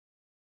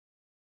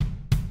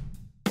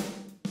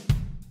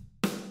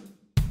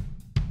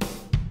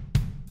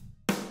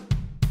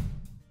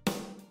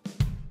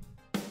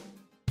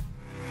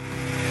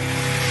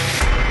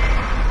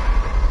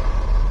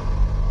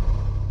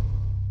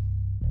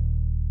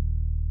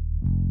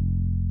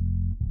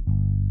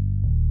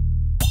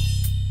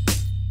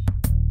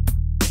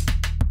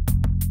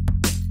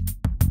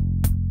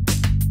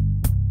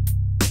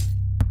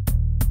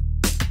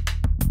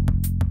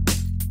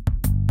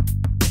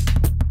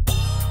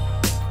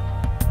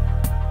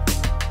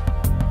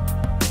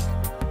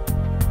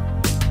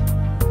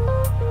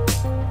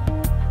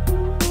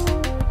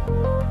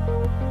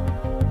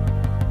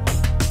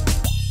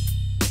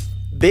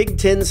Big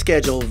Ten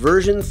schedule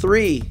version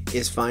 3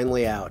 is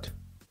finally out.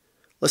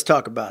 Let's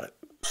talk about it.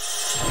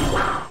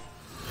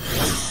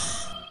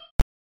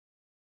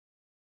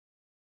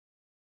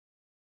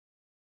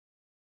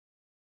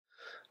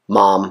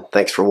 Mom,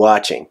 thanks for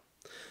watching.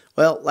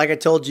 Well, like I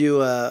told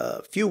you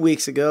a few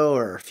weeks ago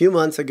or a few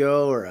months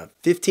ago or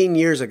 15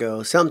 years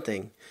ago,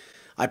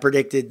 I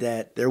predicted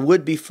that there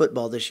would be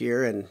football this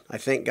year, and I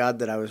thank God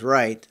that I was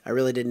right. I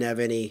really didn't have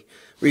any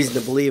reason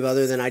to believe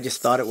other than I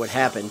just thought it would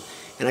happen,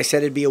 and I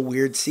said it'd be a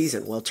weird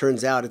season. Well, it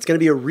turns out it's going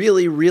to be a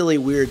really, really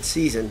weird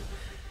season,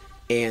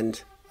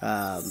 and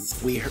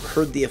we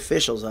heard the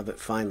officials of it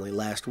finally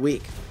last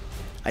week.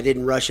 I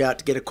didn't rush out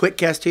to get a quick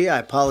cast to you. I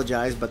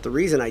apologize, but the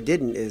reason I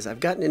didn't is I've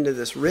gotten into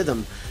this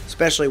rhythm,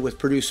 especially with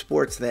Purdue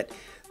sports, that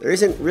there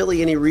isn't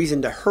really any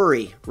reason to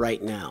hurry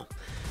right now.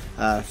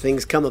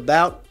 Things come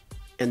about,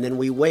 and then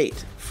we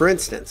wait. For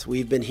instance,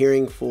 we've been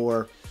hearing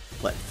for,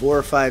 4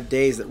 or 5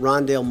 days that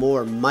Rondale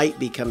Moore might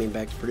be coming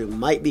back to Purdue,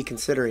 might be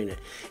considering it.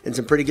 And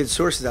some pretty good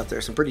sources out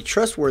there, some pretty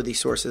trustworthy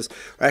sources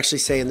are actually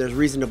saying there's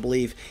reason to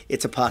believe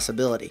it's a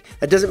possibility.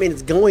 That doesn't mean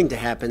it's going to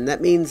happen.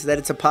 That means that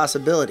it's a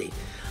possibility.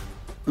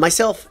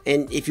 Myself,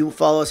 and if you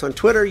follow us on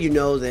Twitter, you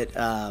know that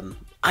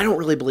I don't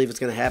really believe it's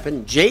going to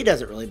happen. Jay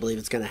doesn't really believe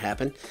it's going to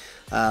happen.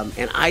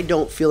 And I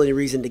don't feel any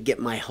reason to get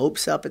my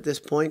hopes up at this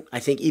point. I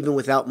think even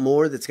without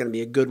Moore, that's going to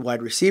be a good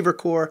wide receiver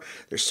core.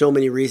 There's so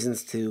many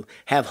reasons to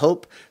have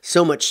hope,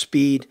 so much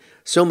speed,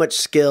 so much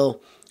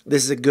skill.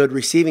 This is a good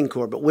receiving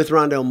core. But with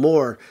Rondale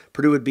Moore,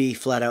 Purdue would be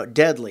flat out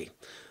deadly.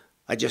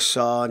 I just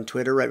saw on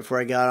Twitter right before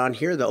I got on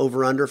here, the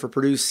over-under for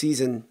Purdue's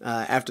season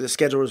after the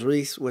schedule was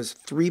released was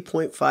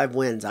 3.5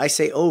 wins. I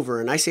say over,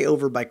 and I say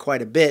over by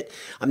quite a bit.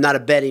 I'm not a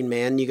betting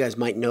man. You guys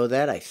might know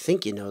that. I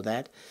think you know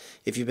that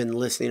if you've been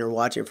listening or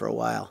watching for a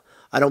while.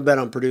 I don't bet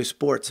on Purdue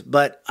sports,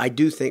 but I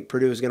do think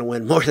Purdue is going to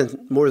win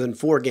more than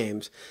 4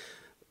 games.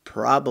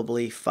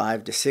 Probably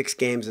 5 to 6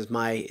 games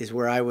is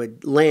where I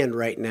would land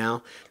right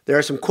now. There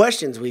are some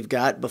questions we've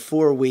got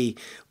before we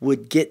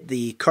would get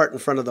the cart in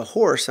front of the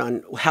horse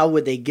on how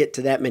would they get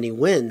to that many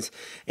wins.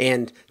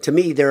 And to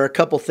me, there are a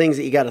couple things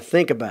that you got to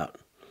think about.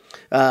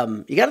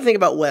 You got to think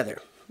about weather.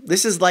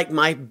 This is like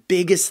my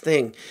biggest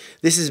thing.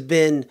 This has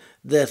been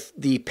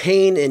the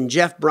pain in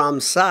Jeff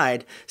Brom's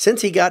side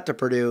since he got to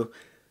Purdue.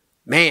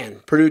 Man,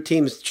 Purdue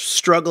teams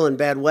struggle in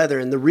bad weather,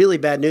 and the really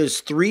bad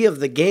news, 3 of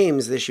the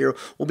games this year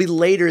will be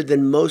later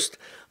than most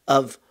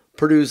of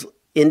Purdue's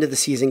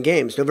end-of-the-season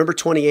games. November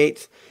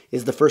 28th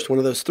is the first one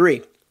of those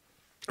 3.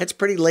 That's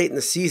pretty late in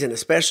the season,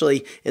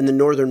 especially in the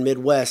northern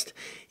Midwest.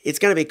 It's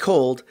going to be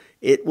cold.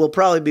 It will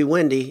probably be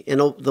windy, and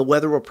the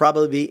weather will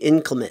probably be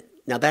inclement.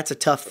 Now, that's a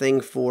tough thing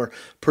for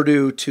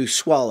Purdue to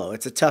swallow.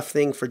 It's a tough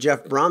thing for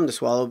Jeff Brom to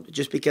swallow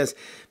just because,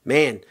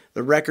 man,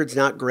 the record's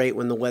not great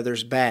when the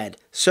weather's bad.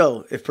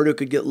 So if Purdue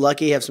could get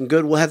lucky, have some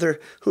good weather,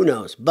 who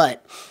knows?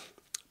 But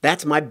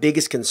that's my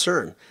biggest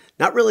concern.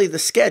 Not really the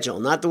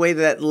schedule, not the way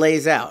that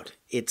lays out.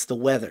 It's the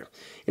weather.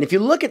 And if you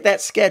look at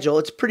that schedule,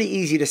 it's pretty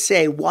easy to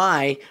say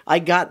why I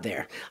got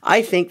there.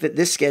 I think that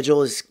this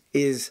schedule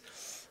is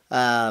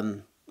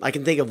I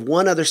can think of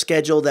one other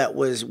schedule that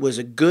was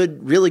a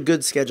good, really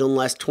good schedule in the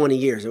last 20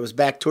 years. It was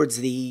back towards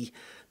the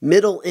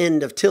middle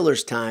end of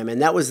Tiller's time,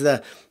 and that was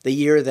the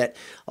year that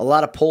a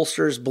lot of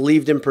pollsters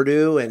believed in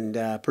Purdue, and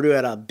Purdue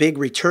had a big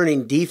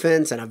returning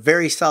defense and a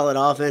very solid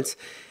offense,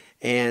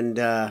 and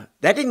that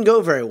didn't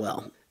go very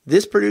well.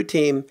 This Purdue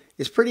team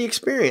is pretty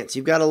experienced.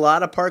 You've got a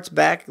lot of parts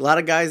back, a lot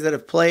of guys that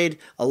have played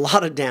a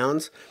lot of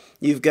downs.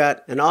 You've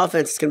got an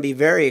offense that's going to be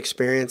very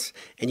experienced,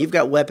 and you've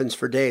got weapons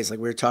for days like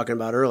we were talking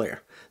about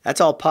earlier. That's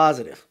all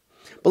positive.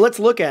 But let's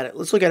look at it.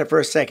 Let's look at it for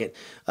a second.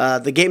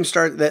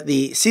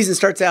 The season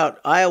starts out,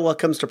 Iowa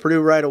comes to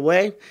Purdue right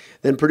away,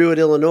 then Purdue at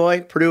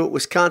Illinois, Purdue at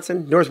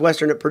Wisconsin,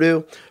 Northwestern at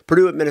Purdue,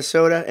 Purdue at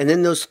Minnesota, and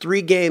then those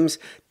 3 games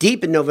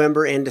deep in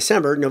November and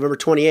December, November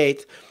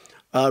 28th,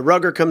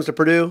 Rugger comes to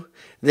Purdue,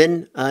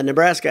 then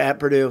Nebraska at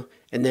Purdue,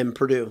 and then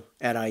Purdue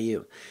at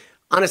IU.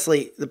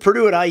 Honestly, the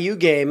Purdue at IU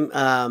game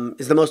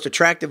is the most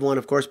attractive one,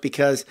 of course,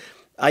 because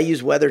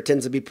IU's weather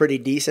tends to be pretty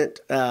decent.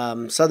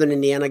 Southern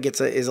Indiana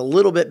is a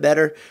little bit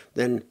better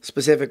than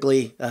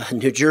specifically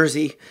New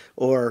Jersey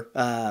or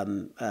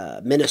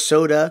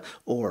Minnesota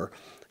or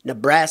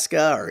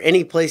Nebraska or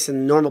any place in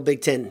the normal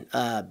Big Ten,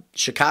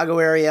 Chicago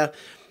area,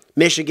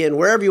 Michigan,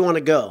 wherever you want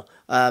to go.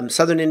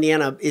 Southern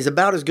Indiana is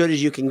about as good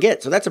as you can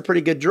get. So that's a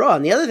pretty good draw.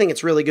 And the other thing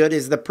that's really good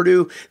is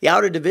the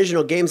outer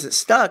divisional games that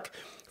stuck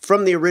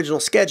from the original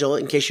schedule.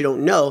 In case you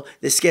don't know,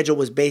 this schedule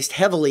was based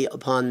heavily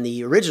upon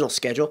the original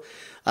schedule.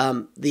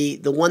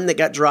 The one that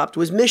got dropped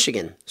was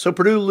Michigan. So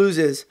Purdue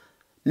loses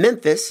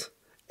Memphis,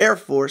 Air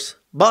Force,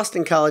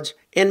 Boston College,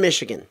 and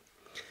Michigan.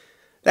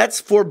 That's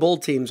 4 bowl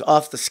teams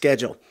off the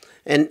schedule.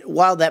 And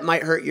while that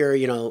might hurt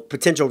your,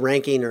 potential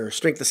ranking or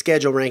strength of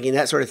schedule ranking,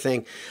 that sort of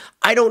thing,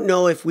 I don't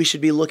know if we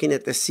should be looking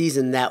at the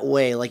season that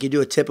way, like you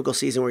do a typical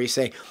season where you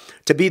say,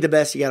 to be the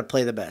best, you got to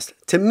play the best.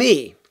 To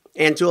me,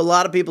 and to a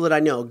lot of people that I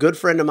know, a good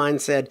friend of mine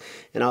said,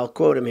 and I'll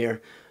quote him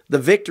here, the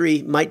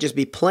victory might just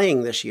be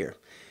playing this year.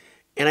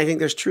 And I think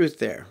there's truth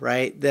there,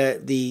 right?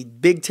 The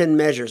Big Ten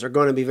measures are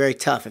going to be very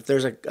tough. If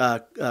there's a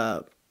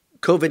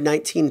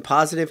COVID-19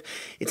 positive,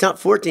 it's not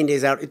 14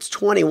 days out, it's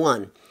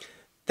 21.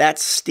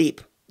 That's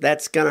steep.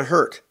 That's going to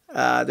hurt.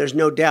 There's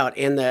no doubt.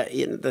 And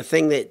the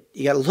thing that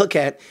you got to look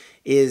at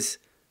is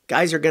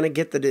guys are going to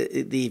get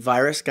the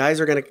virus. Guys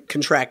are going to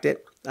contract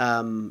it.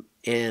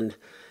 And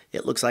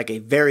it looks like a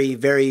very,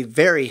 very,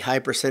 very high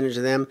percentage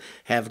of them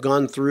have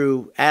gone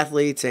through,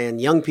 athletes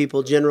and young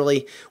people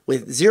generally,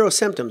 with zero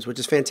symptoms, which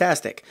is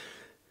fantastic.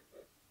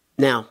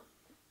 Now,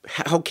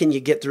 how can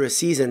you get through a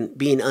season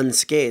being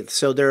unscathed?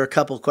 So there are a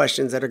couple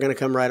questions that are going to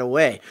come right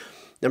away.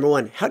 Number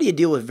one, how do you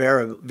deal with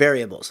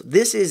variables?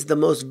 This is the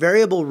most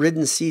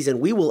variable-ridden season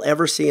we will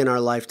ever see in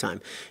our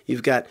lifetime.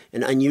 You've got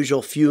an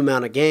unusual few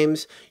amount of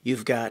games.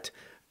 You've got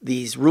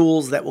these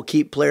rules that will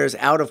keep players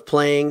out of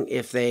playing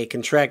if they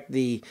contract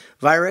the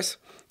virus.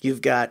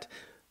 You've got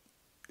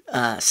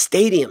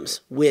stadiums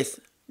with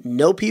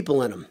no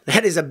people in them.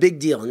 That is a big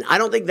deal. And I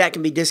don't think that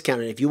can be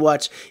discounted. If you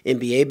watch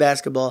NBA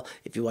basketball,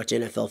 if you watch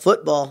NFL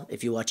football,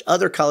 if you watch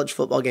other college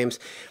football games,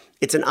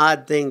 it's an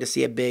odd thing to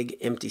see a big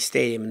empty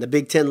stadium. And the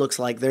Big Ten looks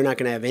like they're not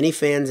going to have any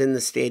fans in the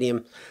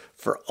stadium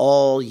for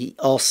all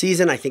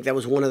season. I think that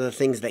was one of the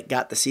things that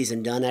got the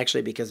season done,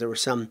 actually, because there were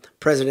some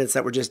presidents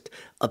that were just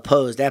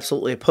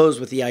absolutely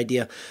opposed with the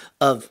idea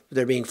of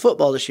there being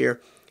football this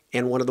year.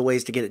 And one of the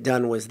ways to get it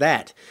done was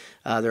that.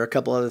 There are a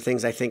couple other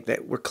things I think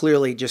that were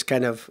clearly just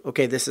kind of,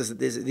 okay, these are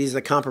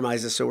the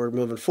compromises, so we're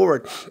moving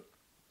forward.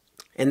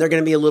 And they're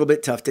going to be a little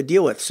bit tough to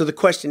deal with. So the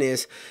question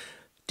is,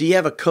 do you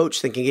have a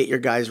coach that can get your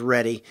guys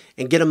ready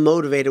and get them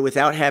motivated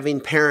without having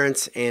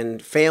parents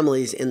and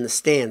families in the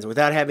stands,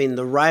 without having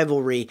the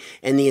rivalry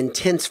and the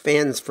intense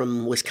fans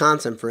from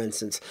Wisconsin, for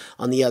instance,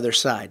 on the other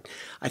side?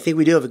 I think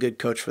we do have a good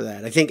coach for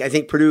that. I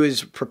think Purdue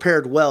is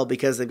prepared well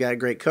because they've got a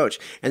great coach.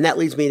 And that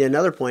leads me to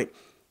another point.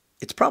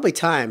 It's probably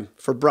time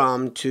for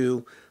Brom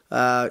to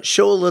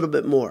show a little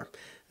bit more.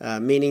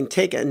 Meaning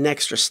take an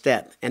extra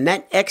step. And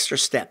that extra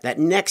step, that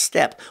next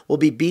step, will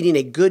be beating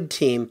a good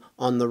team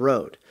on the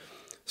road.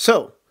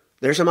 So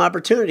there's some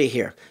opportunity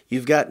here.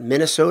 You've got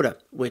Minnesota,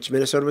 which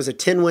Minnesota was a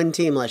 10-win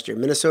team last year.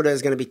 Minnesota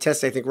is going to be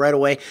tested, I think, right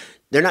away.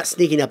 They're not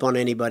sneaking up on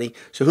anybody,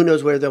 so who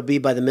knows where they'll be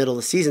by the middle of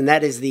the season.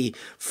 That is the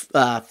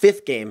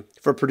fifth game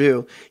for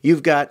Purdue.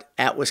 You've got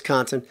at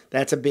Wisconsin.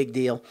 That's a big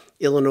deal.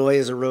 Illinois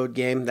is a road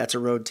game. That's a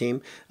road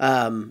team.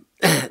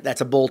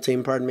 That's a bowl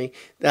team, pardon me,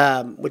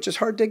 which is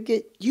hard to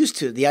get used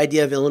to, the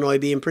idea of Illinois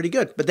being pretty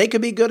good. But they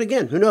could be good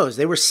again. Who knows?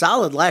 They were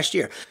solid last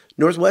year.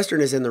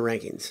 Northwestern is in the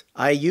rankings.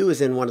 IU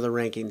is in one of the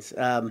rankings.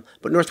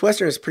 But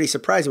Northwestern is pretty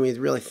surprising when you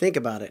really think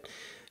about it.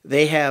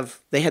 They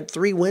had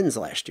 3 wins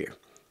last year.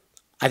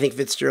 I think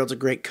Fitzgerald's a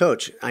great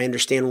coach. I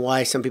understand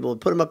why some people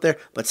would put him up there,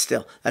 but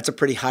still, that's a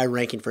pretty high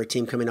ranking for a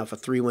team coming off a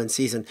 3-win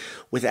season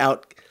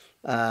without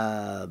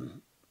a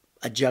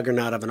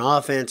juggernaut of an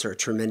offense or a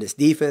tremendous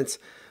defense.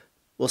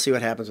 We'll see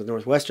what happens with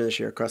Northwestern this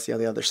year across the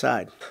other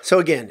side. So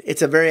again,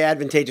 it's a very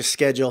advantageous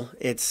schedule.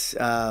 It's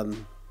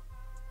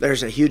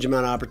there's a huge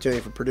amount of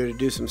opportunity for Purdue to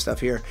do some stuff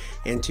here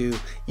and to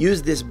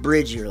use this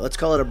bridge year. Let's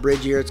call it a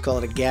bridge year. Let's call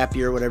it a gap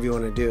year, whatever you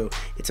want to do.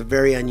 It's a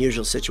very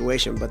unusual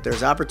situation, but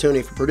there's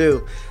opportunity for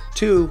Purdue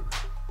to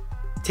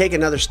take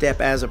another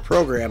step as a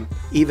program,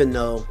 even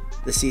though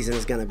the season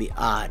is going to be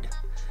odd.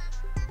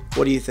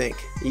 What do you think?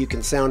 You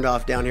can sound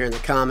off down here in the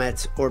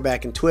comments or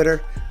back in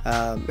Twitter.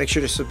 Make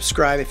sure to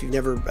subscribe if you've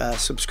never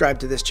subscribed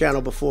to this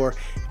channel before.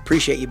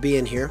 Appreciate you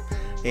being here.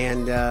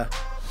 And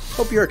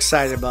hope you're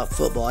excited about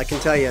football. I can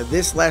tell you,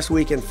 this last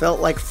weekend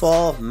felt like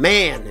fall.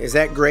 Man, is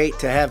that great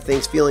to have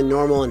things feeling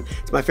normal. And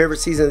it's my favorite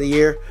season of the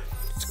year.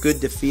 It's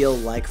good to feel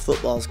like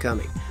football's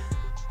coming.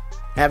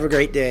 Have a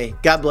great day.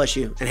 God bless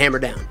you, and hammer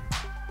down.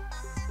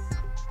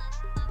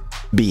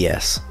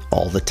 BS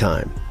all the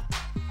time.